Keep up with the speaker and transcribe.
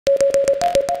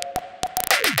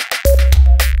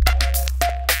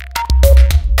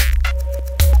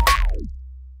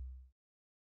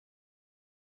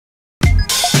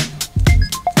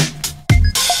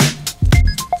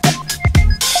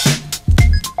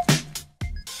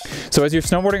So as you're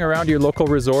snowboarding around your local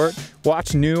resort,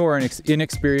 watch new or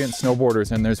inexperienced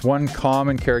snowboarders, and there's one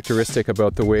common characteristic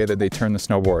about the way that they turn the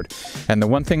snowboard. And the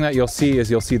one thing that you'll see is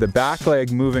you'll see the back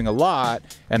leg moving a lot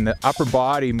and the upper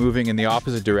body moving in the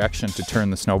opposite direction to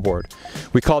turn the snowboard.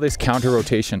 We call this counter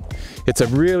rotation. It's a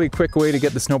really quick way to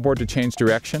get the snowboard to change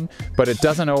direction, but it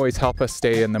doesn't always help us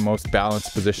stay in the most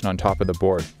balanced position on top of the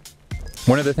board.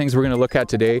 One of the things we're going to look at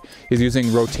today is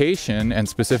using rotation, and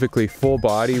specifically full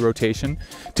body rotation,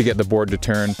 to get the board to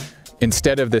turn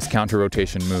instead of this counter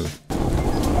rotation move.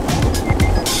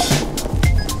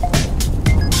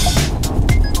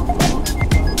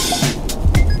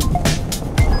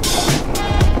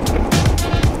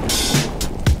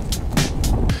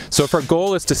 So if our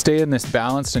goal is to stay in this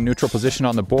balanced and neutral position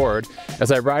on the board,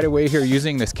 as I ride away here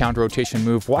using this counter rotation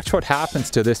move, watch what happens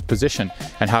to this position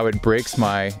and how it breaks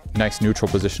my nice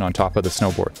neutral position on top of the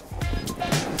snowboard.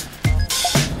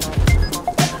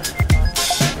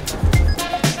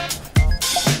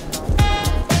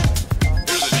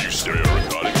 Here's a new stereo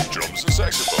recording of drums and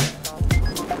saxophone.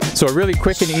 So a really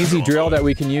quick and easy drill that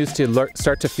we can use to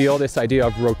start to feel this idea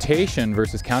of rotation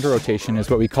versus counter rotation is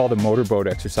what we call the motorboat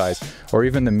exercise, or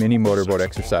even the mini motorboat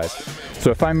exercise.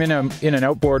 So if I'm in an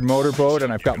outboard motorboat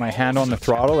and I've got my hand on the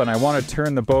throttle and I want to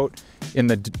turn the boat in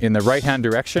the right hand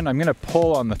direction, I'm going to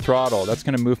pull on the throttle. That's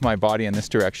going to move my body in this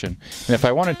direction. And if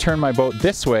I want to turn my boat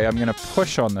this way, I'm going to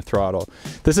push on the throttle.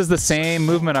 This is the same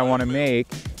movement I want to make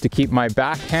to keep my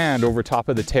back hand over top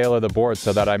of the tail of the board,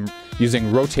 so that I'm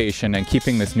using rotation and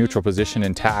keeping this neutral position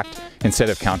intact instead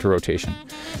of counter rotation.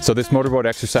 So this motorboat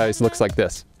exercise looks like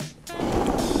this.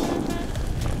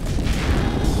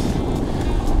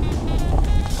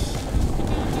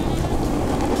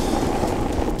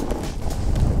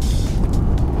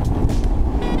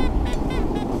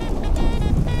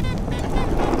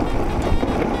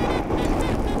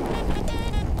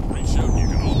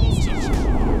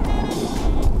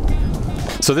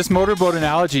 So this motorboat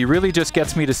analogy really just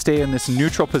gets me to stay in this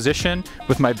neutral position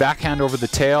with my backhand over the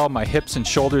tail, my hips and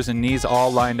shoulders and knees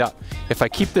all lined up. If I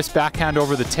keep this backhand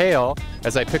over the tail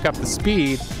as I pick up the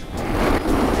speed,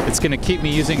 it's going to keep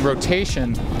me using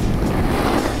rotation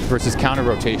versus counter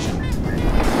rotation.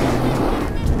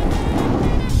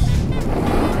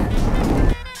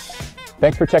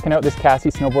 Thanks for checking out this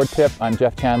CASI snowboard tip. I'm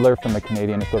Jeff Chandler from the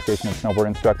Canadian Association of Snowboard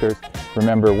Instructors.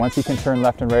 Remember, once you can turn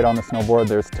left and right on the snowboard,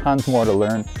 there's tons more to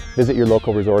learn. Visit your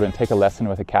local resort and take a lesson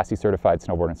with a CASI certified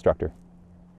snowboard instructor.